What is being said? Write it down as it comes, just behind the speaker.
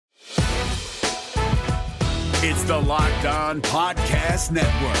It's the Locked On Podcast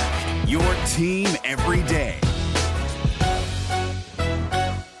Network, your team every day.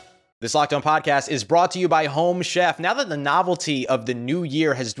 This Locked On Podcast is brought to you by Home Chef. Now that the novelty of the new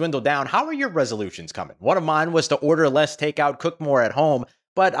year has dwindled down, how are your resolutions coming? One of mine was to order less takeout, cook more at home,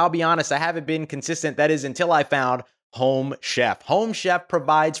 but I'll be honest, I haven't been consistent. That is until I found Home Chef. Home Chef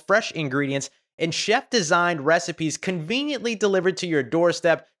provides fresh ingredients and chef-designed recipes conveniently delivered to your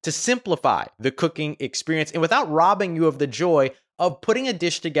doorstep to simplify the cooking experience and without robbing you of the joy of putting a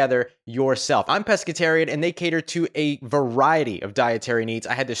dish together yourself. I'm pescatarian and they cater to a variety of dietary needs.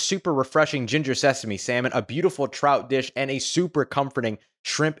 I had this super refreshing ginger sesame salmon, a beautiful trout dish, and a super comforting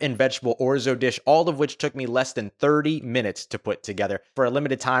shrimp and vegetable orzo dish, all of which took me less than 30 minutes to put together. For a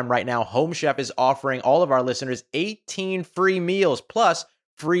limited time right now, Home Chef is offering all of our listeners 18 free meals plus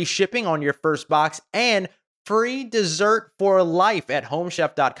free shipping on your first box and free dessert for life at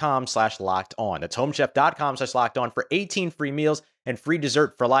homechef.com/lockedon. That's homechef.com/lockedon for 18 free meals and free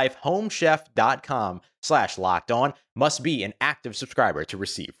dessert for life. Homechef.com/lockedon. Must be an active subscriber to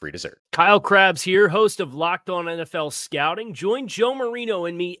receive free dessert. Kyle Krabs here, host of Locked On NFL Scouting. Join Joe Marino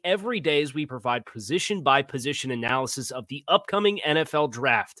and me every day as we provide position-by-position analysis of the upcoming NFL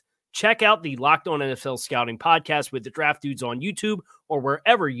Draft. Check out the Locked On NFL Scouting podcast with the Draft Dudes on YouTube or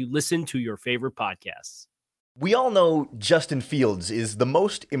wherever you listen to your favorite podcasts. We all know Justin Fields is the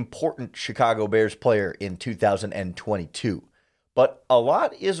most important Chicago Bears player in 2022, but a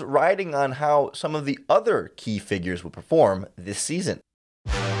lot is riding on how some of the other key figures will perform this season.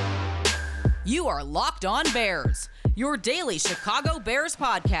 You are Locked On Bears, your daily Chicago Bears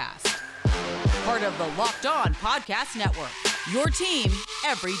podcast. Part of the Locked On Podcast Network, your team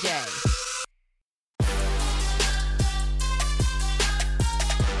every day.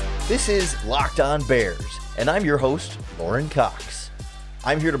 This is Locked On Bears, and I'm your host, Lauren Cox.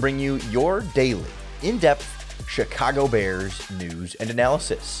 I'm here to bring you your daily, in-depth Chicago Bears news and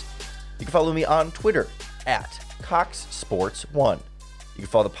analysis. You can follow me on Twitter at CoxSports1. You can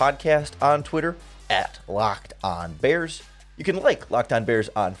follow the podcast on Twitter at Locked On Bears. You can like Locked On Bears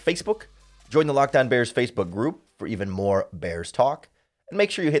on Facebook. Join the Locked On Bears Facebook group for even more Bears talk. And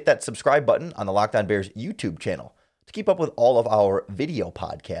make sure you hit that subscribe button on the Locked On Bears YouTube channel to keep up with all of our video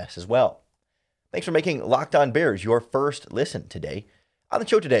podcasts as well. Thanks for making Locked On Bears your first listen today. On the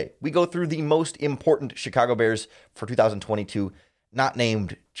show today, we go through the most important Chicago Bears for 2022, not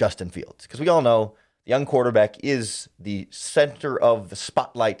named Justin Fields. Because we all know the young quarterback is the center of the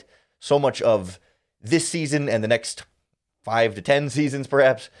spotlight so much of this season and the next 5 to 10 seasons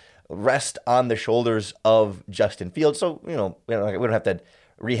perhaps rest on the shoulders of Justin Fields. So, we don't have to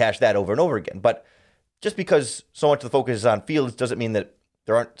rehash that over and over again. But just because so much of the focus is on Fields doesn't mean that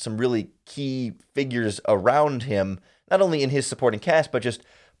there aren't some really key figures around him, not only in his supporting cast, but just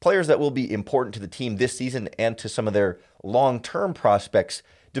players that will be important to the team this season and to some of their long-term prospects,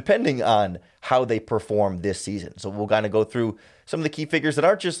 depending on how they perform this season. So we'll kind of go through some of the key figures that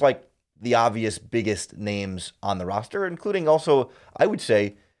aren't just like the obvious biggest names on the roster, including also, I would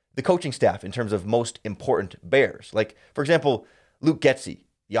say, the coaching staff in terms of most important Bears. Like, for example, Luke Getsy,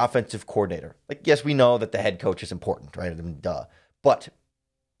 the offensive coordinator. Like, yes, we know that the head coach is important, right? I mean, duh. But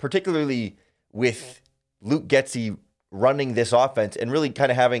particularly with Luke Getsy running this offense and really kind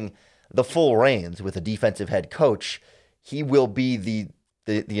of having the full reins with a defensive head coach, he will be the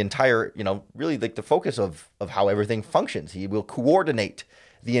entire, really like the focus of how everything functions. He will coordinate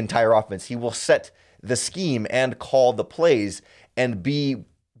the entire offense. He will set the scheme and call the plays and be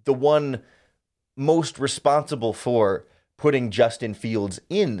the one most responsible for putting Justin Fields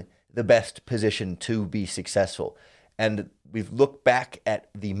in the best position to be successful. And we've looked back at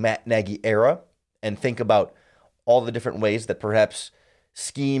the Matt Nagy era and think about all the different ways that perhaps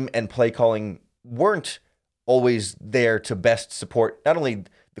scheme and play calling weren't always there to best support not only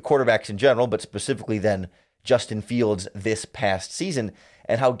the quarterbacks in general, but specifically then Justin Fields this past season,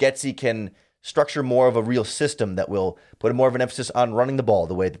 and how Getsy can structure more of a real system that will put more of an emphasis on running the ball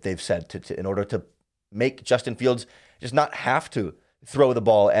the way that they've said in order to make Justin Fields just not have to throw the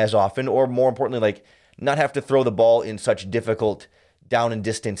ball as often, or more importantly, like not have to throw the ball in such difficult down and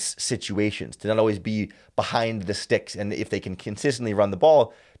distance situations, to not always be behind the sticks. And if they can consistently run the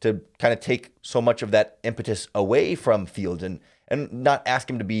ball, to kind of take so much of that impetus away from Fields and not ask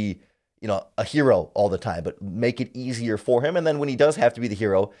him to be, a hero all the time, but make it easier for him. And then when he does have to be the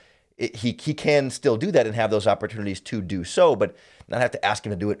hero, he can still do that and have those opportunities to do so, but not have to ask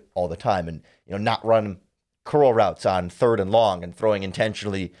him to do it all the time, and not run curl routes on 3rd and long and throwing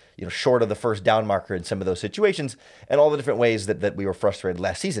intentionally short of the first down marker in some of those situations, and all the different ways that we were frustrated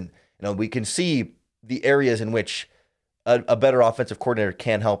last season. We can see the areas in which a better offensive coordinator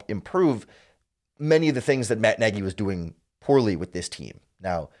can help improve many of the things that Matt Nagy was doing poorly with this team.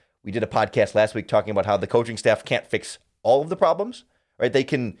 Now, we did a podcast last week talking about how the coaching staff can't fix all of the problems, right? They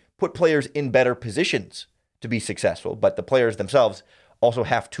can put players in better positions to be successful, but the players themselves also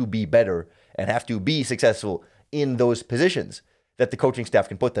have to be better and have to be successful in those positions that the coaching staff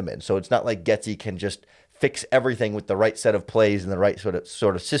can put them in. So it's not like Getsy can just fix everything with the right set of plays and the right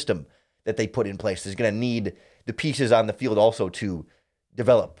sort of system that they put in place. There's going to need the pieces on the field also to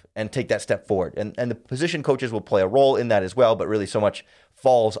develop and take that step forward. And the position coaches will play a role in that as well, but really so much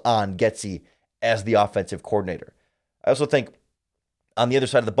falls on Getsy as the offensive coordinator. I also think on the other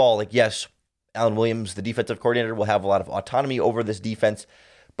side of the ball, like, yes, Alan Williams, the defensive coordinator, will have a lot of autonomy over this defense,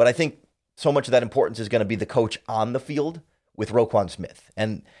 but I think so much of that importance is going to be the coach on the field with Roquan Smith.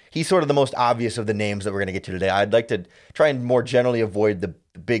 And he's sort of the most obvious of the names that we're going to get to today. I'd like to try and more generally avoid the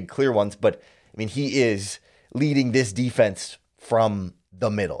big clear ones, but I mean, he is leading this defense from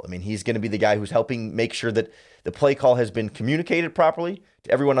the middle. I mean, he's going to be the guy who's helping make sure that the play call has been communicated properly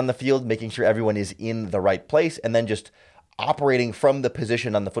to everyone on the field, making sure everyone is in the right place, and then just operating from the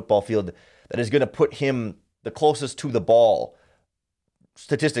position on the football field that is going to put him the closest to the ball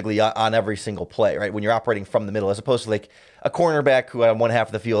statistically on every single play, right? When you're operating from the middle, as opposed to like a cornerback who on one half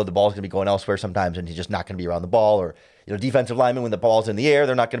of the field, the ball's going to be going elsewhere sometimes, and he's just not going to be around the ball, or, you know, defensive linemen, when the ball's in the air,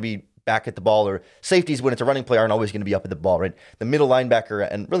 they're not going to be back at the ball, or safeties when it's a running play aren't always going to be up at the ball, right? The middle linebacker,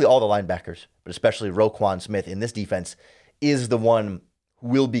 and really all the linebackers, but especially Roquan Smith in this defense, is the one who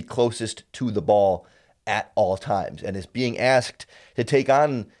will be closest to the ball at all times and is being asked to take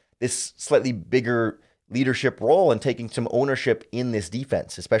on this slightly bigger leadership role and taking some ownership in this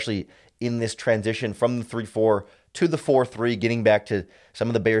defense, especially in this transition from the 3-4 to the 4-3, getting back to some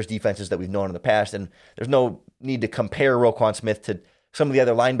of the Bears defenses that we've known in the past. And there's no need to compare Roquan Smith to some of the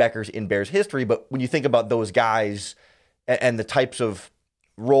other linebackers in Bears history, but when you think about those guys and the types of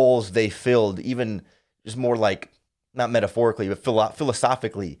roles they filled, even just more like, not metaphorically, but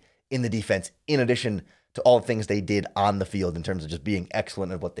philosophically in the defense, in addition to all the things they did on the field in terms of just being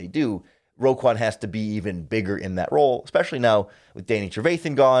excellent at what they do, Roquan has to be even bigger in that role, especially now with Danny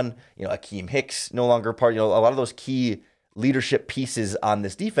Trevathan gone, you know, Akeem Hicks no longer part, you know, a lot of those key leadership pieces on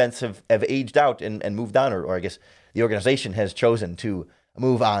this defense have aged out and moved on, or I guess the organization has chosen to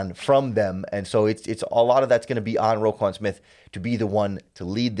move on from them. And so it's a lot of that's going to be on Roquan Smith to be the one to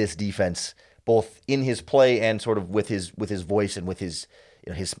lead this defense, both in his play and sort of with his voice and with his,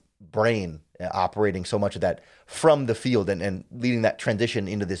 you know, his brain, operating so much of that from the field and leading that transition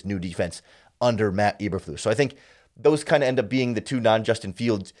into this new defense under Matt Eberflus. So I think those kind of end up being the two non-Justin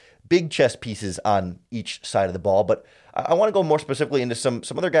Fields big chess pieces on each side of the ball. But I want to go more specifically into some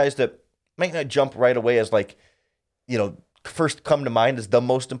other guys that might not jump right away as, like, you know, first come to mind as the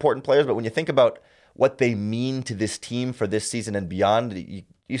most important players. But when you think about what they mean to this team for this season and beyond,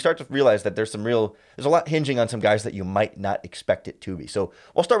 you start to realize that there's a lot hinging on some guys that you might not expect it to be. So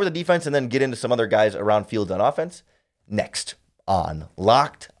we'll start with the defense and then get into some other guys around field on offense next on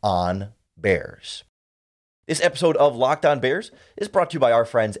Locked On Bears. This episode of Locked On Bears is brought to you by our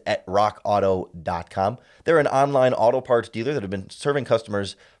friends at rockauto.com. They're an online auto parts dealer that have been serving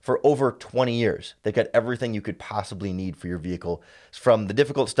customers for over 20 years. They've got everything you could possibly need for your vehicle, from the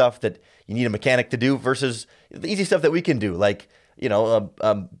difficult stuff that you need a mechanic to do versus the easy stuff that we can do, like, you know,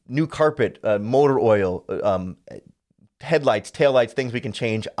 new carpet, motor oil, headlights, taillights, things we can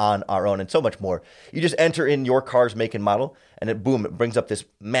change on our own, and so much more. You just enter in your car's make and model, and it brings up this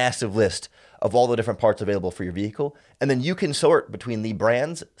massive list of all the different parts available for your vehicle. And then you can sort between the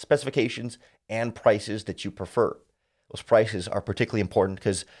brands, specifications, and prices that you prefer. Those prices are particularly important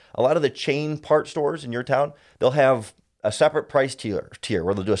because a lot of the chain part stores in your town, they'll have a separate price tier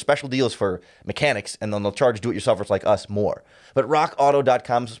where they'll do special deals for mechanics, and then they'll charge do-it-yourselfers like us more. But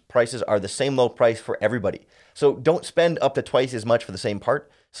rockauto.com's prices are the same low price for everybody. So don't spend up to twice as much for the same part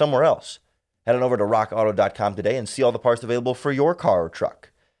somewhere else. Head on over to rockauto.com today and see all the parts available for your car or truck.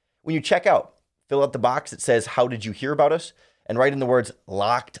 When you check out, fill out the box that says, "How did you hear about us?" and write in the words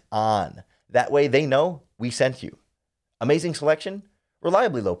 "Locked On." That way they know we sent you. Amazing selection,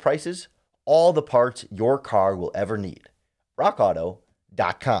 reliably low prices, all the parts your car will ever need.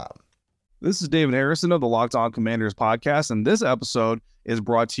 rockauto.com. This is David Harrison of the Locked On Commanders podcast, and this episode is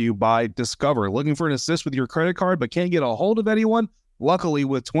brought to you by Discover. Looking for an assist with your credit card but can't get a hold of anyone? Luckily,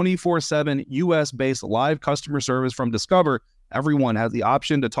 with 24/7 U.S.-based live customer service from Discover, everyone has the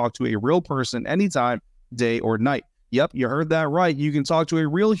option to talk to a real person anytime, day or night. Yep, you heard that right. You can talk to a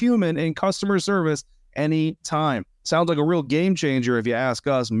real human in customer service anytime. Sounds like a real game changer if you ask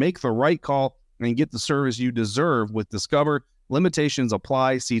us. Make the right call and get the service you deserve with Discover. Limitations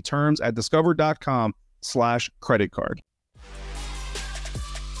apply. See terms at discover.com/credit card.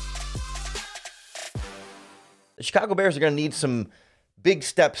 the Chicago Bears are going to need some big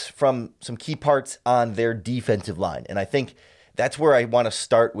steps from some key parts on their defensive line. And I think that's where I want to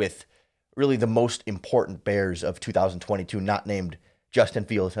start with really the most important Bears of 2022, not named Justin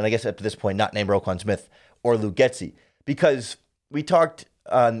Fields. And I guess up to this point, not named Roquan Smith or Luke Getsy, because we talked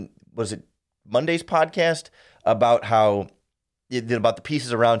on, was it Monday's podcast, about about the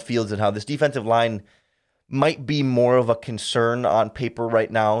pieces around Fields and how this defensive line might be more of a concern on paper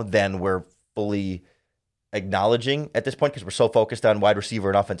right now than we're fully acknowledging at this point, because we're so focused on wide receiver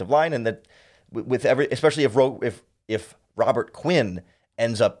and offensive line, and that with especially if Robert Quinn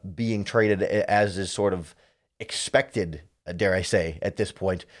ends up being traded as is sort of expected, dare I say, at this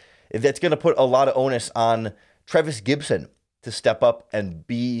point, that's going to put a lot of onus on Trevis Gipson to step up and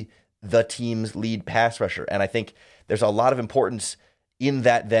be the team's lead pass rusher. And I think there's a lot of importance in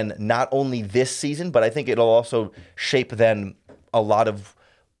that then, not only this season, but I think it'll also shape then a lot of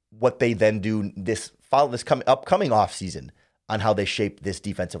what they then do upcoming offseason on how they shape this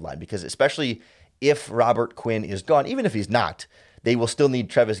defensive line. Because especially if Robert Quinn is gone, even if he's not, they will still need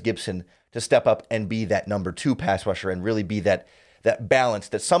Trevis Gipson to step up and be that number 2 pass rusher and really be that balance,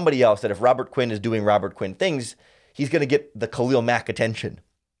 that somebody else, that if Robert Quinn is doing Robert Quinn things, he's going to get the Khalil Mack attention.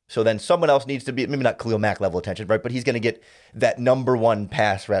 So then someone else needs to be, maybe not Khalil Mack level attention, right? But he's going to get that number 1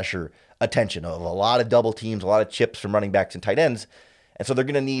 pass rusher attention of a lot of double teams, a lot of chips from running backs and tight ends. And so they're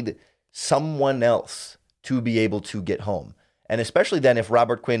going to need someone else to be able to get home. And especially then if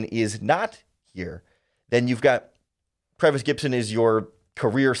Robert Quinn is not here, then you've got Trevis Gipson is your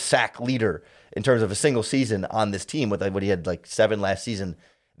career sack leader in terms of a single season on this team with what he had like 7 last season.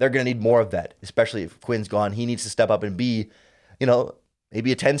 They're going to need more of that, especially if Quinn's gone. He needs to step up and be,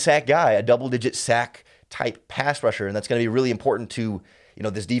 maybe a 10-sack guy, a double-digit sack type pass rusher. And that's going to be really important to,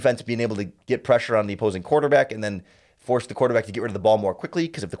 this defense being able to get pressure on the opposing quarterback and then force the quarterback to get rid of the ball more quickly,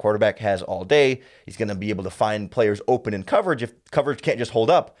 because if the quarterback has all day, he's going to be able to find players open in coverage. If coverage can't just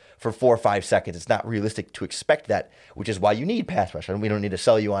hold up for 4 or 5 seconds, it's not realistic to expect that, which is why you need pass rush. And we don't need to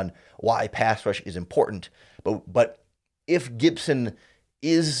sell you on why pass rush is important. But if Gipson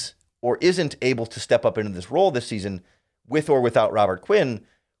is or isn't able to step up into this role this season, with or without Robert Quinn,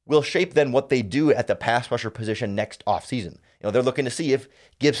 will shape then what they do at the pass rusher position next offseason. They're looking to see if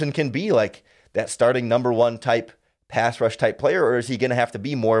Gipson can be like that starting number 1 type pass rush type player, or is he going to have to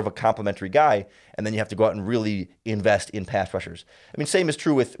be more of a complementary guy, and then you have to go out and really invest in pass rushers? I mean, same is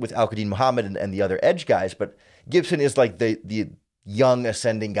true with Al-Quadin Muhammad and the other edge guys, but Gipson is like the young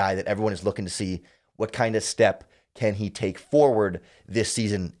ascending guy that everyone is looking to see what kind of step can he take forward this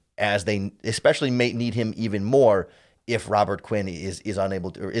season, as they especially may need him even more if Robert Quinn is unable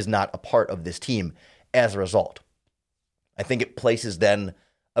to, or is not a part of this team as a result. I think it places then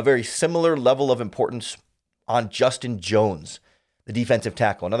a very similar level of importance on Justin Jones, the defensive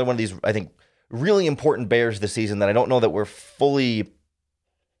tackle. Another one of these, I think, really important Bears this season that I don't know that we're fully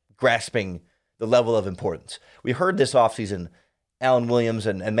grasping the level of importance. We heard this offseason, Alan Williams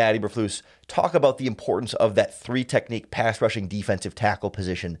and Matt Eberflus talk about the importance of that 3-technique pass rushing defensive tackle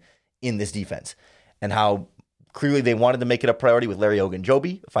position in this defense, and how clearly they wanted to make it a priority with Larry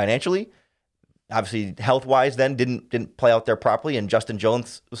Ogunjobi financially. Obviously, health-wise then didn't play out there properly, and Justin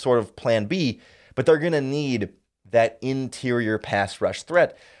Jones was sort of plan B. But they're going to need that interior pass rush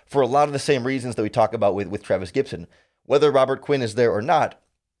threat for a lot of the same reasons that we talk about with Trevis Gipson. Whether Robert Quinn is there or not,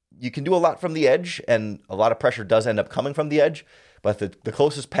 you can do a lot from the edge, and a lot of pressure does end up coming from the edge, but the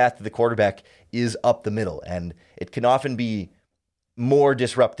closest path to the quarterback is up the middle, and it can often be more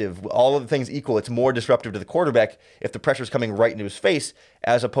disruptive. All of the things equal, it's more disruptive to the quarterback if the pressure is coming right into his face,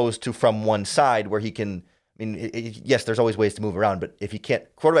 as opposed to from one side where he can, yes, there's always ways to move around, but if you can't,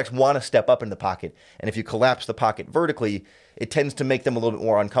 quarterbacks want to step up in the pocket, and if you collapse the pocket vertically, it tends to make them a little bit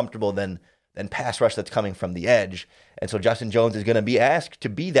more uncomfortable than pass rush that's coming from the edge. And so Justin Jones is going to be asked to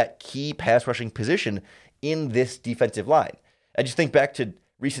be that key pass rushing position in this defensive line. I just think back to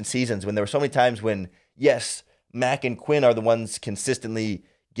recent seasons when there were so many times when, yes, Mack and Quinn are the ones consistently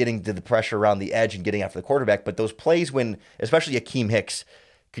getting to the pressure around the edge and getting after the quarterback, but those plays when, especially Akeem Hicks,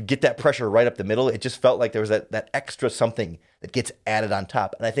 could get that pressure right up the middle, it just felt like there was that extra something that gets added on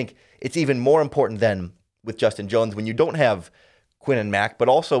top. And I think it's even more important then with Justin Jones when you don't have Quinn and Mack, but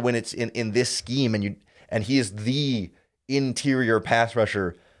also when it's in this scheme and he is the interior pass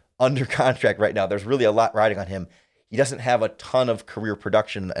rusher under contract right now. There's really a lot riding on him. He doesn't have a ton of career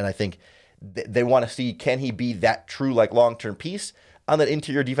production, and I think they want to see, can he be that true long-term piece on that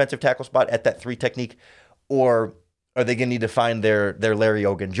interior defensive tackle spot at that 3-technique, or are they going to need to find their Larry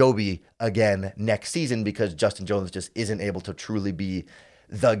Ogunjobi again next season because Justin Jones just isn't able to truly be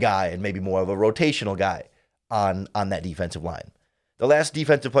the guy and maybe more of a rotational guy on that defensive line. The last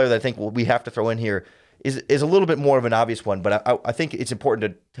defensive player that I think we have to throw in here is a little bit more of an obvious one, but I think it's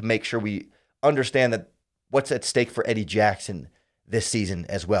important to make sure we understand that what's at stake for Eddie Jackson this season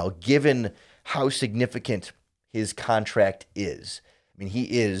as well, given how significant his contract is. I mean, he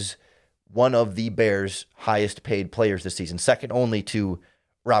is one of the Bears' highest paid players this season, second only to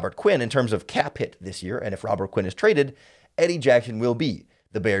Robert Quinn in terms of cap hit this year. And if Robert Quinn is traded, Eddie Jackson will be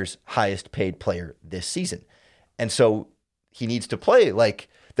the Bears' highest paid player this season. And so he needs to play like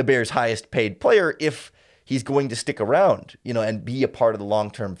the Bears' highest paid player if he's going to stick around, and be a part of the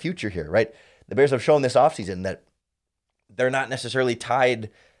long-term future here, right? The Bears have shown this offseason that they're not necessarily tied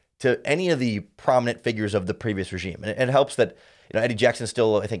to any of the prominent figures of the previous regime. And it helps that, Eddie Jackson's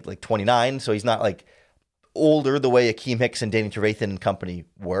still, I think, like 29, so he's not like older the way Akeem Hicks and Danny Trevathan and company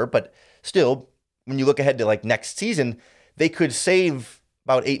were. But still, when you look ahead to like next season, they could save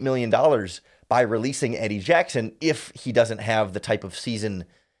about $8 million by releasing Eddie Jackson if he doesn't have the type of season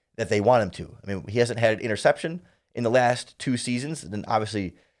that they want him to. I mean, he hasn't had an interception in the last 2 seasons. And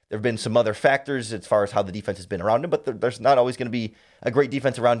obviously, there have been some other factors as far as how the defense has been around him, but there's not always going to be a great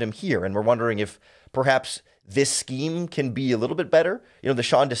defense around him here. And we're wondering if perhaps this scheme can be a little bit better. The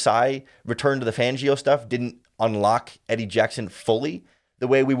Sean Desai return to the Fangio stuff didn't unlock Eddie Jackson fully the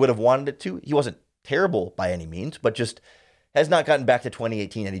way we would have wanted it to. He wasn't terrible by any means, but just has not gotten back to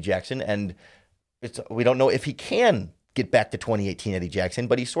 2018 Eddie Jackson. And we don't know if he can get back to 2018 Eddie Jackson,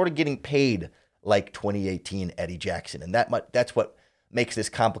 but he's sort of getting paid like 2018 Eddie Jackson. And that's what makes this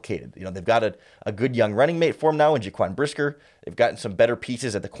complicated. They've got a good young running mate for him now in Jaquan Brisker. They've gotten some better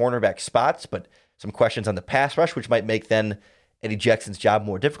pieces at the cornerback spots, but some questions on the pass rush, which might make then Eddie Jackson's job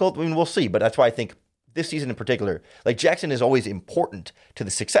more difficult. I mean, we'll see, but that's why I think this season in particular, like Jackson is always important to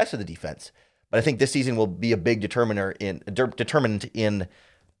the success of the defense, but I think this season will be a big determinant in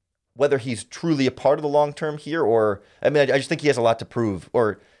whether he's truly a part of the long term here, or I just think he has a lot to prove,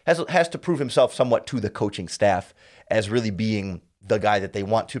 or has to prove himself somewhat to the coaching staff as really being the guy that they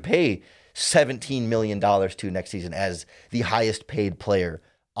want to pay $17 million to next season as the highest paid player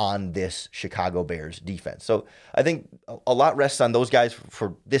on this Chicago Bears defense. So I think a lot rests on those guys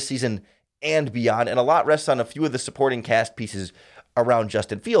for this season and beyond, and a lot rests on a few of the supporting cast pieces around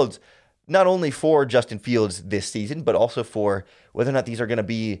Justin Fields, not only for Justin Fields this season, but also for whether or not these are going to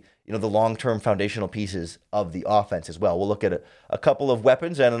be, the long-term foundational pieces of the offense as well. We'll look at a couple of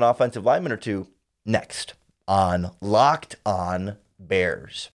weapons and an offensive lineman or two next on Locked On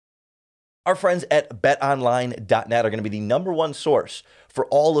Bears. Our friends at betonline.net are going to be the number one source for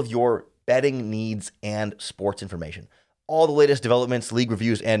all of your betting needs and sports information. All the latest developments, league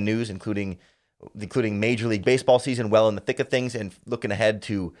reviews, and news, including Major League Baseball season well in the thick of things, and looking ahead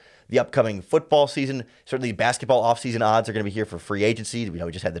to the upcoming football season. Certainly basketball offseason odds are going to be here for free agency. We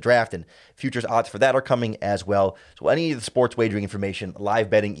just had the draft, and futures odds for that are coming as well. So any of the sports wagering information, live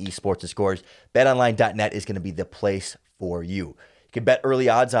betting, esports, and scores, betonline.net is going to be the place for you. You can bet early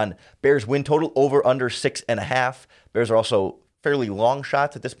odds on Bears win total over under 6.5. Bears are also fairly long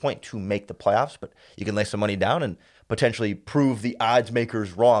shots at this point to make the playoffs, but you can lay some money down and potentially prove the odds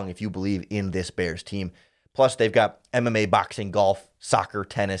makers wrong if you believe in this Bears team. Plus, they've got MMA, boxing, golf, soccer,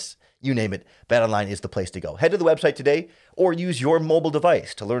 tennis, you name it. BetOnline is the place to go. Head to the website today or use your mobile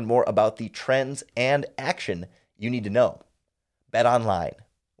device to learn more about the trends and action you need to know. BetOnline,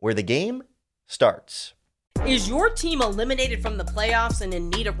 where the game starts. Is your team eliminated from the playoffs and in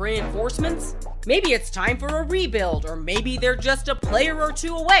need of reinforcements? Maybe it's time for a rebuild, or maybe they're just a player or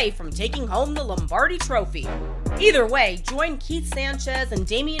two away from taking home the Lombardi Trophy. Either way, join Keith Sanchez and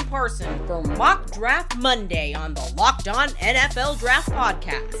Damian Parson for Mock Draft Monday on the Locked On NFL Draft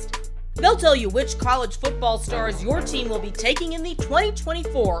Podcast. They'll tell you which college football stars your team will be taking in the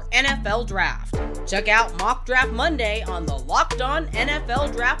 2024 NFL Draft. Check out Mock Draft Monday on the Locked On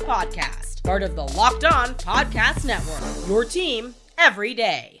NFL Draft Podcast, part of the Locked On Podcast Network, your team every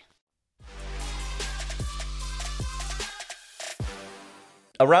day.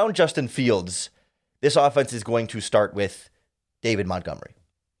 Around Justin Fields, this offense is going to start with David Montgomery.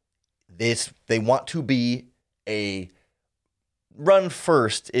 They want to be a run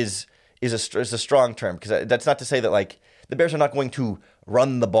first is a strong term, because that's not to say that like the Bears are not going to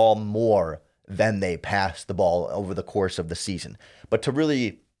run the ball more than they pass the ball over the course of the season, but to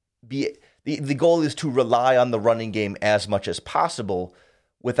really be the goal is to rely on the running game as much as possible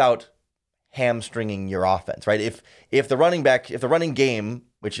without hamstringing your offense, right? If the running game,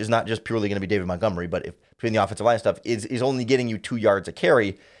 which is not just purely going to be David Montgomery, but if between the offensive line stuff is only getting you 2 yards a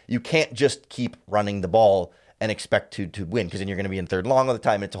carry, you can't just keep running the ball and expect to win, because then you're going to be in third long all the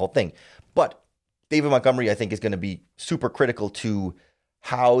time. It's a whole thing. But David Montgomery, I think, is going to be super critical to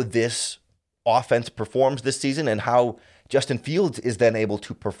how this offense performs this season and how Justin Fields is then able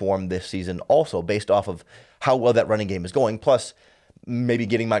to perform this season also based off of how well that running game is going, plus maybe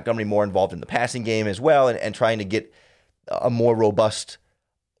getting Montgomery more involved in the passing game as well and trying to get a more robust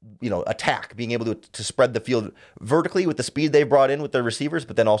attack, being able to spread the field vertically with the speed they brought in with their receivers,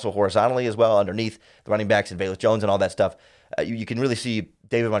 but then also horizontally as well underneath the running backs and Velus Jones and all that stuff. You can really see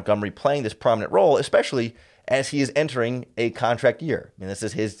David Montgomery playing this prominent role, especially as he is entering a contract year. I mean, this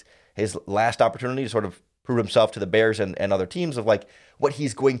is his last opportunity to sort of prove himself to the Bears and other teams of like what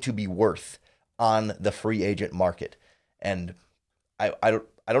he's going to be worth on the free agent market. And I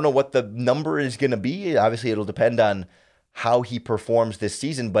don't know what the number is going to be. Obviously, it'll depend on how he performs this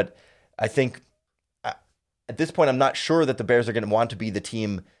season, but I think at this point, I'm not sure that the Bears are going to want to be the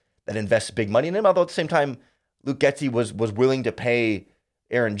team that invests big money in him, although at the same time, Luke Getsy was willing to pay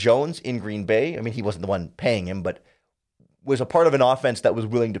Aaron Jones in Green Bay. I mean, he wasn't the one paying him, but was a part of an offense that was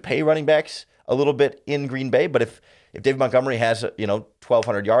willing to pay running backs a little bit in Green Bay. But if David Montgomery has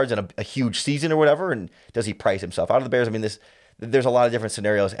 1,200 yards and a huge season or whatever, and does he price himself out of the Bears? I mean, there's a lot of different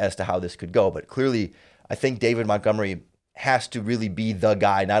scenarios as to how this could go, but clearly, I think David Montgomery has to really be the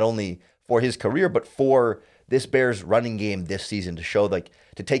guy, not only for his career, but for this Bears running game this season to show,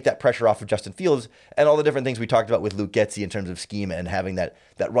 to take that pressure off of Justin Fields and all the different things we talked about with Luke Getsy in terms of scheme and having that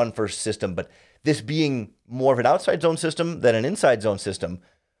run first system. But this being more of an outside zone system than an inside zone system,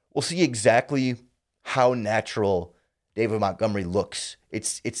 we'll see exactly how natural David Montgomery looks.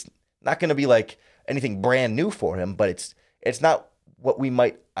 It's not going to be like anything brand new for him, but it's not what we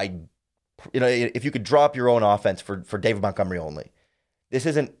might, if you could draw up your own offense for David Montgomery only, this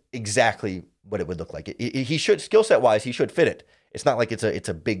isn't exactly what it would look like. He should, skill set wise, he should fit it. It's not like it's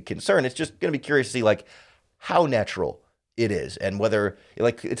a big concern. It's just going to be curious to see how natural it is and whether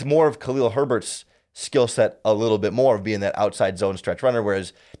it's more of Khalil Herbert's skill set a little bit more of being that outside zone stretch runner,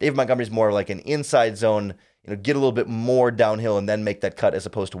 whereas David Montgomery's more like an inside zone, get a little bit more downhill and then make that cut as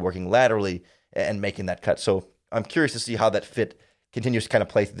opposed to working laterally and making that cut. So I'm curious to see how that fit continues to kind of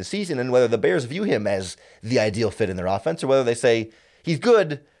play through the season and whether the Bears view him as the ideal fit in their offense or whether they say he's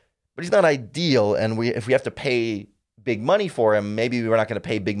good, but he's not ideal. And if we have to pay big money for him, maybe we're not going to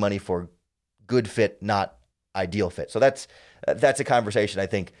pay big money for good fit, not ideal fit. So that's a conversation I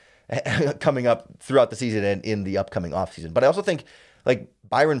think coming up throughout the season and in the upcoming offseason. But I also think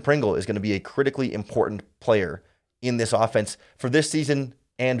Byron Pringle is going to be a critically important player in this offense for this season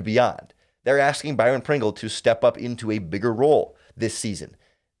and beyond. They're asking Byron Pringle to step up into a bigger role this season.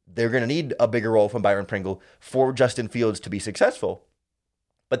 They're going to need a bigger role from Byron Pringle for Justin Fields to be successful.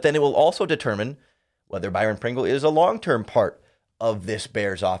 But then it will also determine whether Byron Pringle is a long-term part of this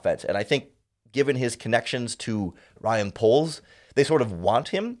Bears offense. And I think given his connections to Ryan Poles, they sort of want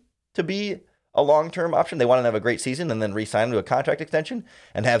him to be a long-term option. They want to have a great season and then re-sign him to a contract extension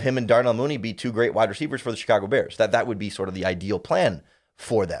and have him and Darnell Mooney be two great wide receivers for the Chicago Bears. That would be sort of the ideal plan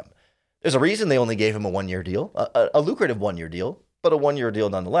for them. There's a reason they only gave him a one-year deal, a lucrative one-year deal, but a one-year deal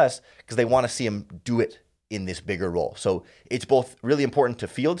nonetheless, because they want to see him do it in this bigger role. So it's both really important to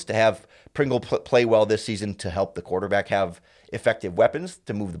Fields to have Pringle play well this season to help the quarterback have effective weapons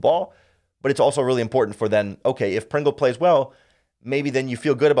to move the ball, but it's also really important for then, okay, if Pringle plays well, maybe then you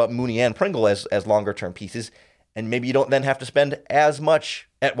feel good about Mooney and Pringle as longer-term pieces, and maybe you don't then have to spend as much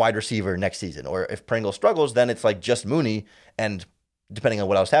at wide receiver next season. Or if Pringle struggles, then it's like just Mooney, and depending on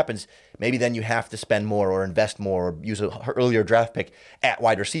what else happens, maybe then you have to spend more or invest more or use an earlier draft pick at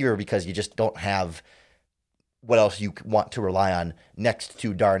wide receiver because you just don't have what else you want to rely on next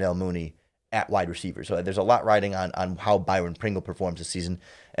to Darnell Mooney at wide receiver. So there's a lot riding on how Byron Pringle performs this season.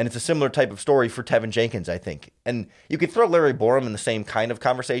 And it's a similar type of story for Tevin Jenkins, I think. And you could throw Larry Borom in the same kind of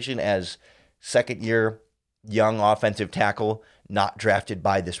conversation as second-year young offensive tackle, not drafted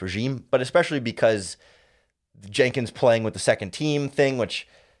by this regime, but especially because Jenkins playing with the second team thing, which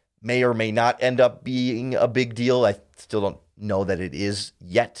may or may not end up being a big deal. I still don't know that it is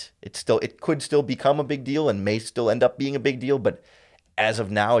yet. It could still become a big deal and may still end up being a big deal, but as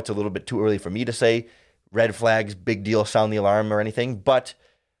of now, it's a little bit too early for me to say red flags, big deal, sound the alarm or anything. But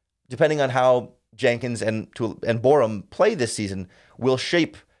depending on how Jenkins and Borom play this season will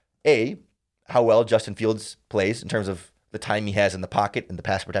shape how well Justin Fields plays in terms of the time he has in the pocket and the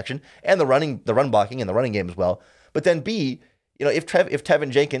pass protection and the run blocking and the running game as well. But then B, if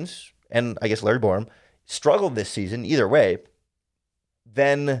Tevin Jenkins and I guess Larry Borom struggled this season either way,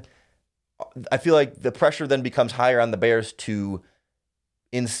 then I feel like the pressure then becomes higher on the Bears to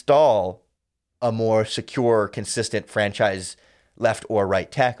install a more secure, consistent franchise left or right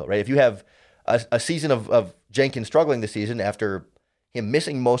tackle, right? If you have a season of Jenkins struggling this season after him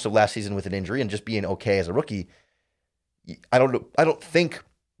missing most of last season with an injury and just being okay as a rookie, I don't think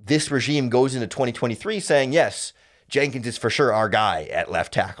this regime goes into 2023 saying, yes, Jenkins is for sure our guy at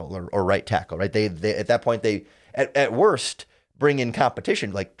left tackle or right tackle, right? They at that point, they at worst bring in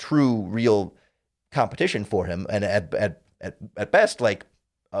competition, like true, real competition for him. And at best, like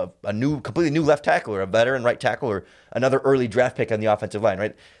a completely new left tackle or a veteran right tackle or another early draft pick on the offensive line,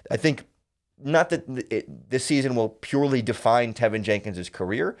 right? I think not that this season will purely define Tevin Jenkins'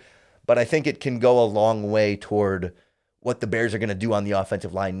 career, but I think it can go a long way toward what the Bears are going to do on the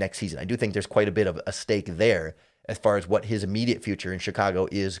offensive line next season. I do think there's quite a bit of a stake there as far as what his immediate future in Chicago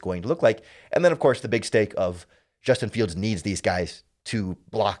is going to look like. And then, of course, the big stake of Justin Fields needs these guys to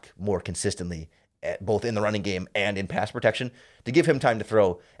block more consistently, both in the running game and in pass protection, to give him time to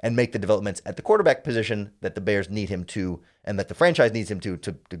throw and make the developments at the quarterback position that the Bears need him to, and that the franchise needs him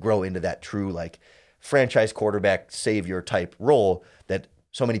to grow into that true, like, franchise quarterback savior type role that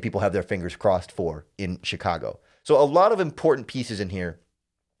so many people have their fingers crossed for in Chicago. So a lot of important pieces in here.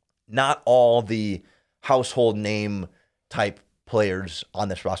 Not all the household name type players on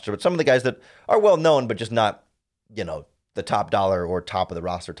this roster, but some of the guys that are well known, but just not, the top dollar or top of the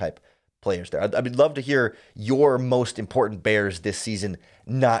roster type players there. I would love to hear your most important Bears this season,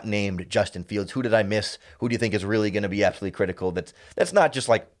 not named Justin Fields. Who did I miss? Who do you think is really going to be absolutely critical? That's not just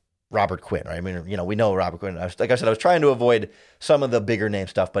like Robert Quinn, right? I mean, we know Robert Quinn. Like I said, I was trying to avoid some of the bigger name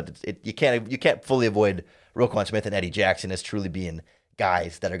stuff, but you can't fully avoid Roquan Smith and Eddie Jackson as truly being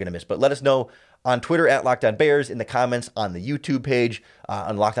guys that are going to miss. But let us know on Twitter at Locked On Bears, in the comments on the YouTube page,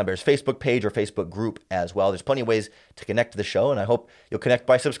 on Locked On Bears Facebook page or Facebook group as well. There's plenty of ways to connect to the show, and I hope you'll connect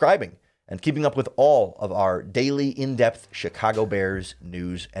by subscribing and keeping up with all of our daily in-depth Chicago Bears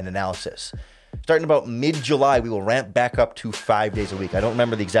news and analysis. Starting about mid-July, we will ramp back up to 5 days a week. I don't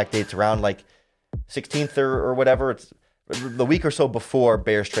remember the exact dates, around like 16th or whatever. It's the week or so before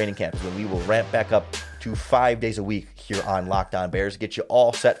Bears training camp, when we will ramp back up to 5 days a week here on Locked On Bears, get you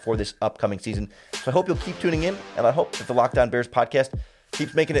all set for this upcoming season. So I hope you'll keep tuning in, and I hope that the Locked On Bears podcast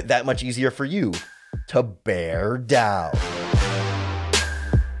keeps making it that much easier for you to bear down.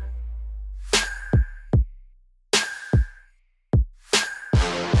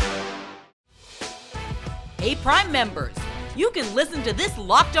 Hey, Prime members, you can listen to this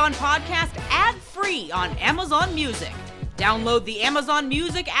Locked On podcast ad-free on Amazon Music. Download the Amazon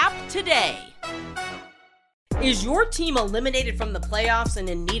Music app today. Is your team eliminated from the playoffs and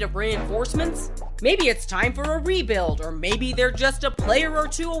in need of reinforcements? Maybe it's time for a rebuild, or maybe they're just a player or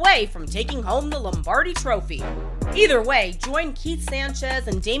two away from taking home the Lombardi Trophy. Either way, join Keith Sanchez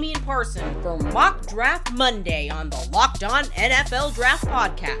and Damian Parson for Mock Draft Monday on the Locked On NFL Draft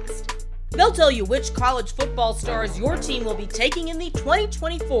Podcast. They'll tell you which college football stars your team will be taking in the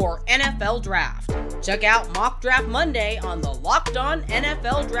 2024 NFL Draft. Check out Mock Draft Monday on the Locked On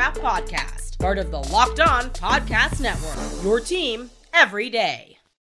NFL Draft Podcast, part of the Locked On Podcast Network, your team every day.